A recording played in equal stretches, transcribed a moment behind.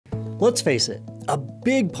Let's face it, a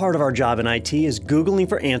big part of our job in IT is Googling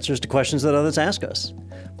for answers to questions that others ask us.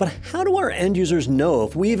 But how do our end users know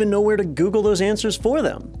if we even know where to Google those answers for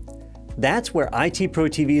them? That's where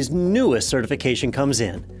ITProTV's newest certification comes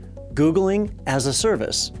in, Googling as a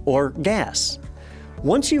Service, or GaaS.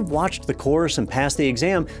 Once you've watched the course and passed the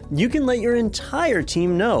exam, you can let your entire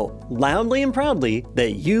team know, loudly and proudly,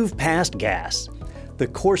 that you've passed GaaS. The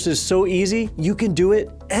course is so easy, you can do it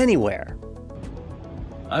anywhere.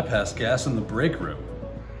 I passed GaaS in the break room.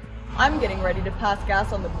 I'm getting ready to pass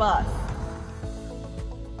GaaS on the bus.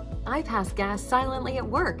 I passed GaaS silently at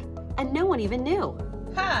work, and no one even knew.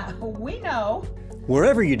 Ha! We know.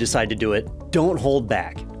 Wherever you decide to do it, don't hold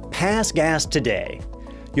back. Pass GaaS today.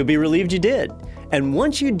 You'll be relieved you did. And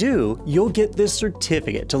once you do, you'll get this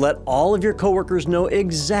certificate to let all of your coworkers know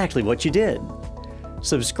exactly what you did.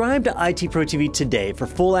 Subscribe to ITProTV today for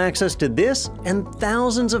full access to this and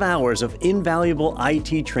thousands of hours of invaluable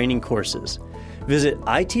IT training courses. Visit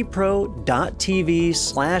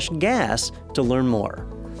itpro.tv/GaaS to learn more.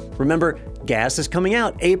 Remember, GaaS is coming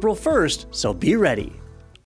out April 1st, so be ready.